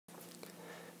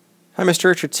Hi, Mr.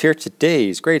 Richards here.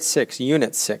 Today's Grade 6,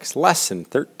 Unit 6, Lesson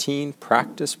 13,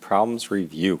 Practice Problems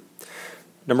Review.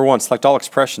 Number 1, select all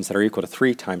expressions that are equal to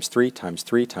 3 times 3 times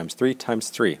 3 times 3 times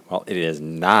 3. Well, it is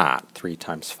not 3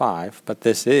 times 5, but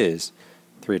this is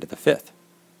 3 to the 5th.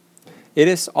 It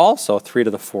is also 3 to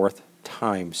the 4th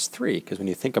times 3, because when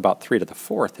you think about 3 to the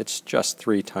 4th, it's just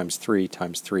 3 times 3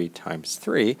 times 3 times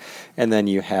 3, and then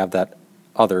you have that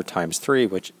other times 3,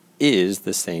 which is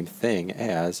the same thing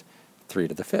as 3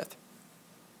 to the 5th.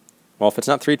 Well, if it's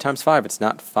not 3 times 5, it's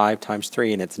not 5 times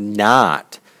 3, and it's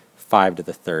not 5 to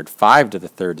the 3rd. 5 to the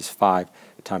 3rd is 5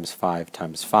 times 5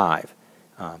 times 5.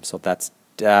 So that's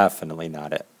definitely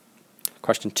not it.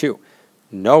 Question 2.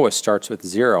 Noah starts with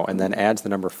 0 and then adds the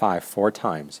number 5 4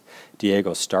 times.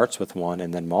 Diego starts with 1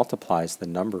 and then multiplies the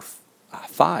number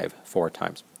 5 4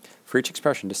 times. For each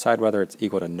expression, decide whether it's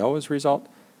equal to Noah's result,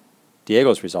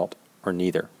 Diego's result, or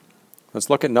neither.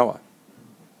 Let's look at Noah.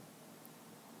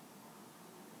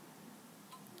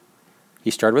 He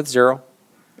started with 0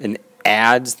 and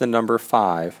adds the number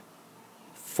 5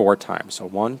 4 times. So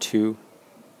 1, 2,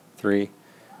 3,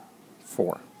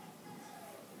 4.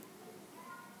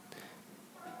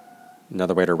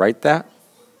 Another way to write that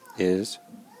is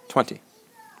 20.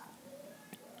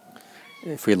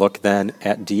 If we look then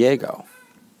at Diego,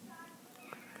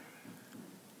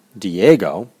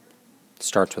 Diego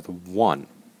starts with 1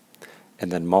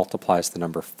 and then multiplies the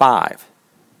number 5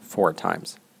 4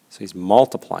 times. So he's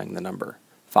multiplying the number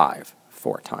 5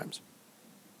 4 times.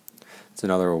 It's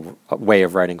another way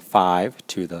of writing 5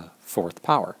 to the 4th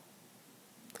power.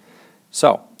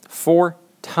 So 4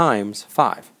 times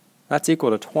 5, that's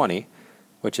equal to 20,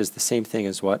 which is the same thing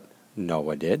as what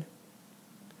Noah did.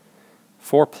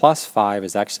 4 plus 5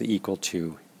 is actually equal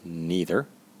to neither.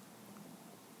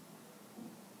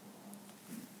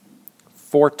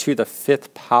 4 to the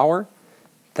 5th power,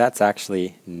 that's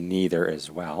actually neither as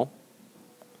well.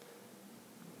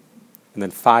 And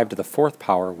then 5 to the 4th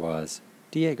power was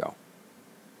Diego.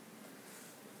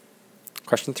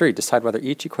 Question 3, decide whether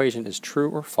each equation is true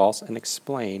or false and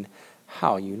explain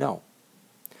how you know.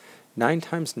 9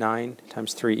 times 9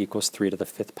 times 3 equals 3 to the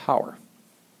 5th power.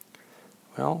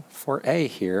 Well, for A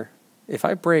here, if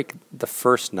I break the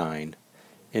first 9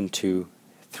 into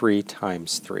 3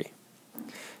 times 3,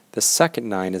 the second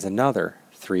 9 is another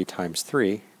 3 times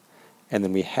 3, and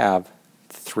then we have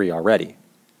 3 already.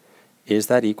 Is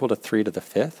that equal to 3 to the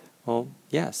 5th? Well,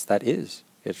 yes, that is.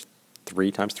 It's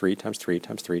 3 times 3 times 3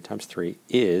 times 3 times 3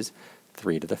 is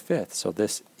 3 to the 5th. So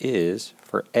this is,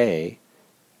 for A,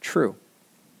 true.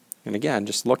 And again,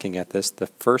 just looking at this, the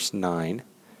first 9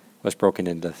 was broken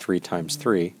into 3 times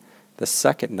 3. The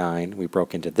second 9 we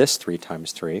broke into this 3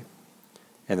 times 3.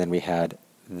 And then we had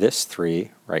this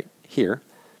 3 right here.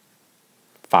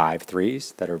 5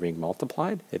 3s that are being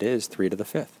multiplied. It is 3 to the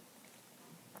 5th.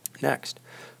 Next,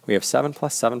 we have 7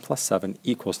 plus 7 plus 7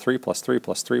 equals 3 plus 3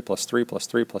 plus 3 plus 3 plus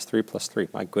 3 plus 3 plus 3.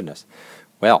 My goodness.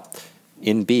 Well,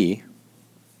 in B,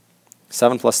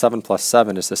 7 plus 7 plus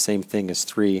 7 is the same thing as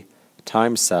 3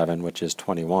 times 7, which is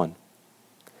 21.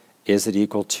 Is it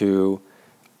equal to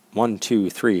 1,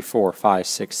 2, 3, 4, 5,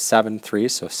 6, 7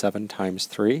 3s, so 7 times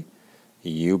 3?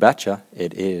 You betcha,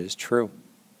 it is true.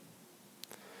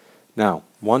 Now,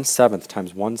 1/7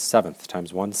 times 1/7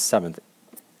 times 1/7,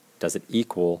 does it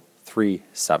equal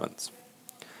 3/7?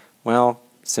 Well,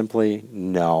 simply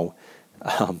no.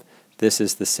 This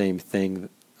is the same thing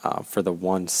for the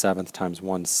 1/7 times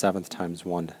 1/7 times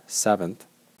 1/7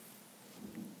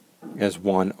 as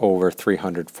 1 over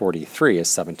 343 is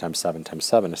 7 times 7 times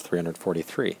 7 is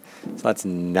 343. So that's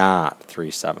not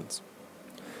 3/7.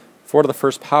 4 to the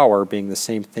 1st power being the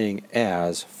same thing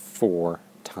as 4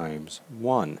 times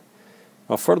 1.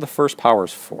 Well, 4 to the 1st power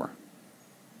is 4.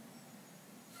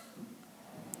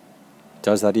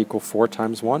 Does that equal 4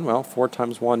 times 1? Well, 4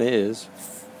 times 1 is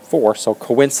 4, so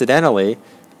coincidentally,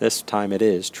 this time it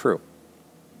is true.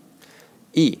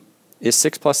 E, is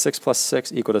 6 plus 6 plus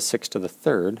 6 equal to 6 to the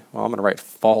 3rd? Well, I'm going to write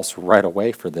false right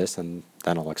away for this, and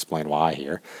then I'll explain why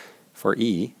here. For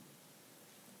E,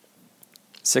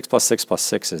 6 plus 6 plus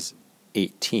 6 is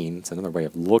 18. It's another way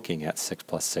of looking at 6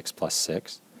 plus 6 plus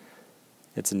 6.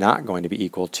 It's not going to be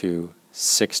equal to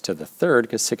 6 to the 3rd,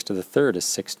 because 6 to the 3rd is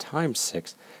 6 times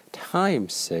 6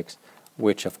 times 6,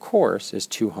 which of course is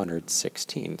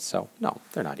 216. So no,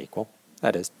 they're not equal.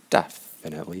 That is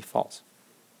definitely false.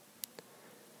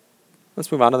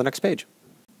 Let's move on to the next page.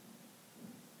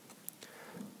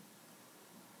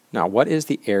 Now, what is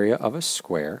the area of a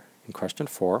square in question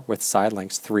 4 with side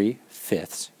lengths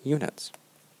 3/5 units?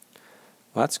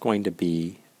 Well, that's going to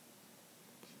be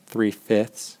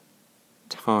 3/5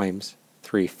 times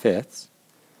 3/5,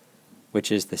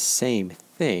 which is the same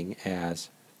thing as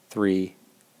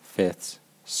 3/5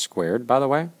 squared, by the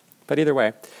way. But either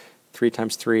way, 3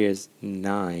 times 3 is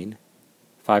 9.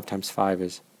 5 times 5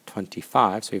 is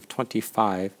 25. So we have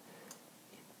 25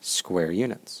 square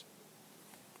units.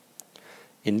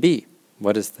 In B,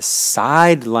 what is the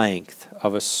side length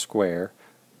of a square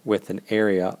with an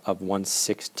area of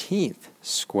 1/16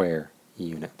 square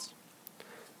units?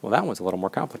 Well, that one's a little more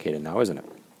complicated now, isn't it?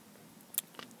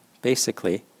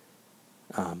 Basically,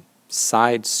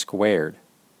 side squared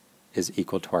is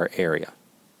equal to our area.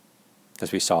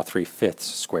 As we saw, 3/5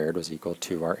 squared was equal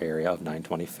to our area of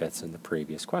 9/25 in the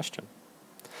previous question.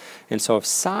 And so if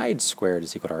side squared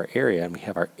is equal to our area, and we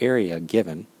have our area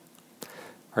given,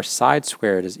 our side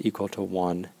squared is equal to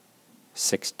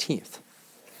 1/16.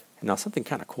 Now something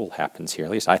kind of cool happens here,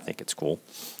 at least I think it's cool.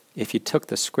 If you took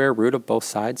the square root of both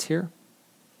sides here,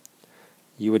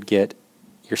 you would get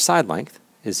your side length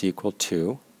is equal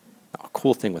to, a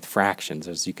cool thing with fractions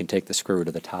is you can take the square root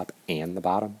of the top and the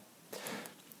bottom.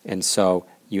 And so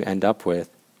you end up with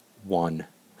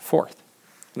 1/4.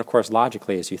 And of course,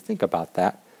 logically, as you think about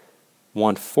that,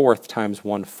 1/4 times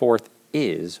 1/4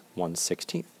 is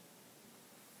 1/16.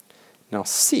 Now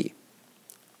C,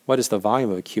 what is the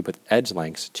volume of a cube with edge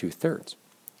lengths 2/3?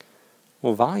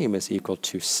 Well, volume is equal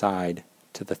to side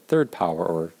to the third power,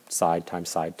 or side times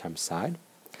side times side.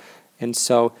 And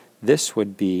so this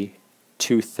would be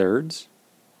 2/3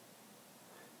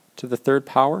 to the third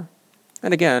power.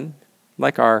 And again,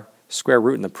 like our square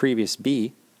root in the previous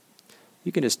B,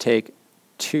 you can just take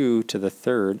 2 to the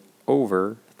third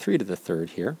over 3 to the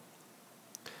third here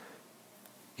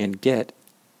and get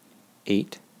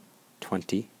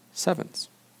 8/27.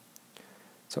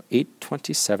 So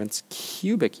 8/27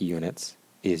 cubic units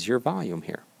is your volume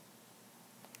here.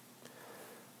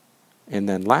 And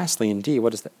then lastly in D,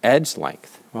 what is the edge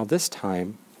length? Well, this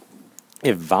time,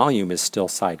 if volume is still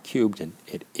side cubed, and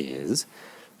it is,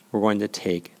 we're going to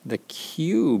take the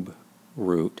cube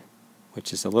root,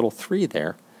 which is a little 3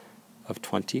 there, of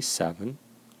 27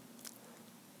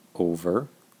 over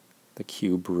the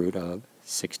cube root of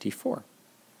 64.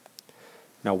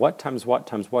 Now what times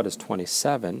what is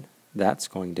 27? That's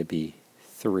going to be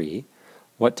 3.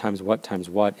 What times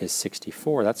what is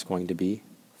 64? That's going to be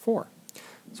 4.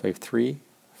 So we have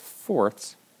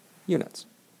 3/4 units.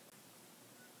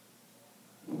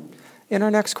 In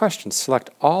our next question, select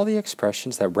all the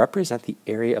expressions that represent the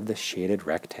area of the shaded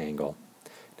rectangle.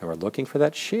 Now we're looking for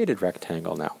that shaded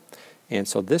rectangle now. And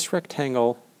so this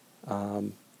rectangle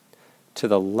to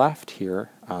the left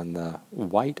here on the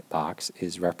white box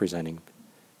is representing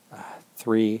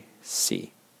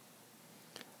 3C.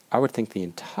 I would think the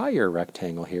entire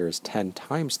rectangle here is 10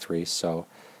 times 3, so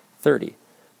 30.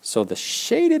 So the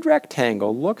shaded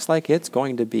rectangle looks like it's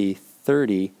going to be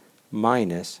 30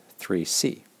 minus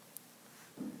 3C.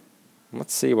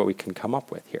 Let's see what we can come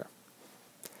up with here.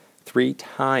 3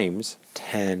 times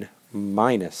 10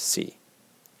 minus C.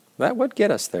 That would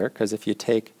get us there, because if you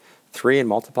take 3 and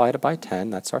multiply it by 10,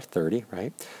 that's our 30,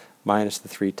 right? Minus the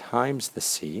 3 times the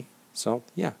C. So,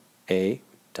 yeah, A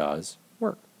does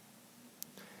work.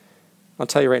 I'll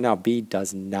tell you right now, B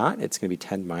does not. It's going to be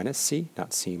 10 minus C,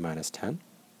 not C minus 10.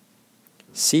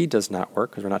 C does not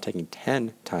work because we're not taking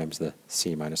 10 times the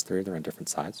C minus 3. They're on different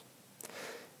sides.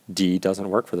 D doesn't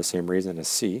work for the same reason as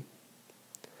C.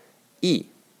 E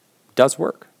does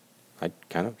work. I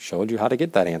kind of showed you how to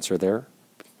get that answer there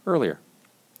earlier.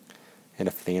 And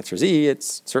if the answer is E,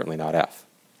 it's certainly not F.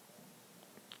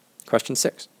 Question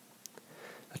 6.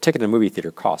 A ticket in a movie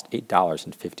theater cost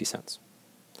 $8.50.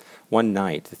 One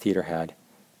night, the theater had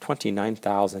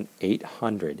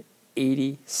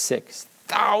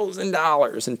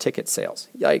 $29,886 in ticket sales.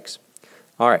 Yikes.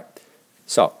 All right.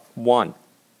 So, 1.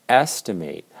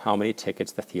 Estimate how many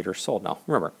tickets the theater sold. Now,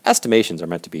 remember, estimations are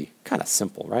meant to be kind of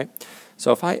simple, right?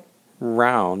 So if I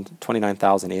round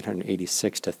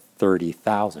 29,886 to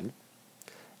 30,000,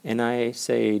 and I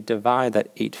say divide that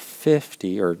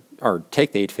 850, or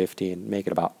take the 850 and make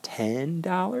it about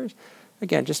 $10,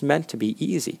 again, just meant to be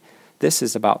easy. This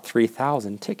is about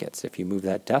 3,000 tickets if you move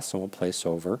that decimal place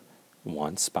over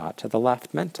one spot to the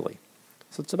left mentally.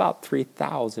 So it's about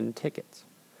 3,000 tickets.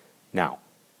 Now,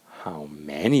 how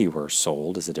many were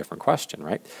sold is a different question,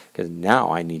 right? Because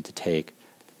now I need to take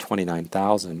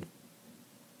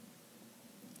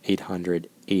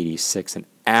 29,886 and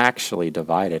actually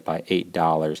divide it by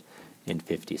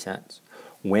 $8.50.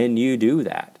 When you do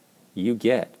that, you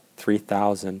get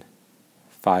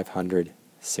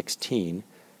 3,516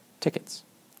 tickets.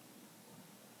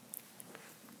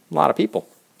 A lot of people.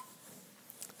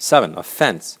 7, a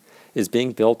fence is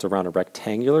being built around a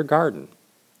rectangular garden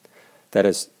that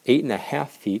is 8.5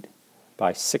 feet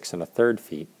by 6 1/3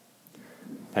 feet.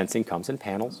 Fencing comes in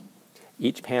panels.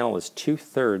 Each panel is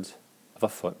 2/3 of a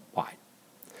foot wide.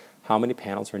 How many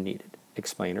panels are needed?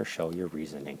 Explain or show your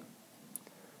reasoning.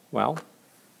 Well,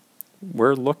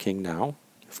 we're looking now,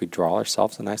 if we draw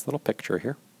ourselves a nice little picture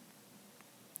here,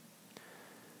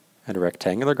 at a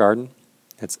rectangular garden.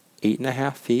 It's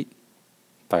 8.5 feet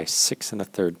by 6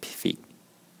 1/3 feet.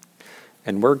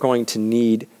 And we're going to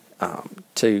need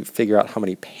to figure out how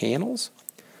many panels.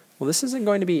 Well, this isn't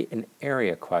going to be an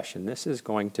area question. This is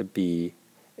going to be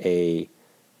a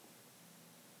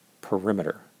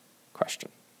perimeter question.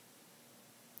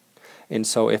 And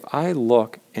so if I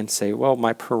look and say, well,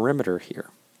 my perimeter here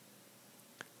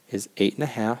is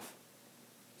 8.5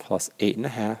 plus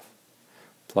 8.5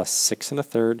 plus 6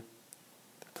 1/3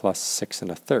 plus 6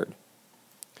 1/3.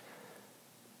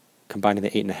 Combining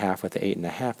the 8.5 with the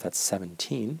 8.5, that's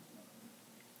 17.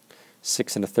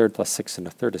 6 1/3 plus 6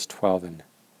 1/3 is 12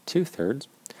 2/3.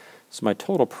 So my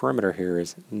total perimeter here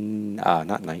is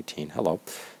not 19. Hello.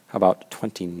 How about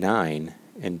 29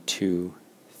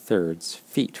 2/3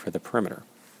 feet for the perimeter?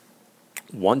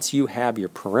 Once you have your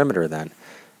perimeter, then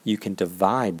you can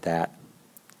divide that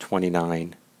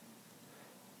 29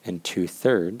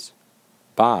 2/3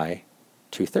 by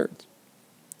 2/3.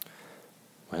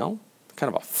 Well,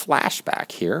 kind of a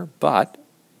flashback here, but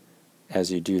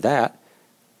as you do that,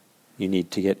 you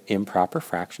need to get improper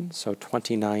fractions. So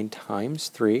 29 times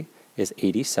 3 is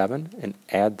 87, and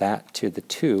add that to the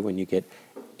 2 and you get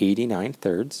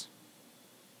 89/3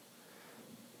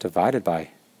 divided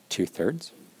by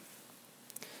 2/3.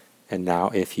 And now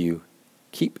if you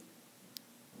keep,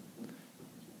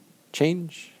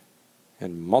 change,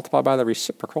 and multiply by the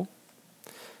reciprocal,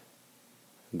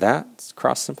 that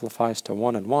cross simplifies to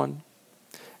 1 and 1,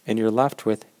 and you're left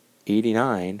with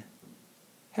 89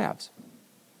 halves.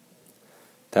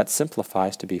 That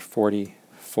simplifies to be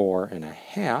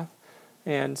 44.5,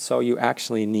 and so you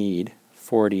actually need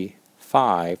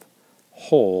 45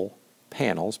 whole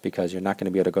panels, because you're not going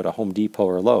to be able to go to Home Depot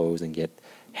or Lowe's and get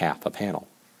half a panel,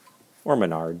 or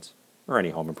Menards, or any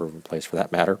home improvement place for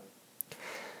that matter.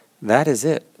 That is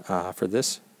it for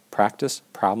this practice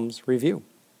problems review.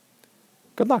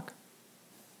 Good luck.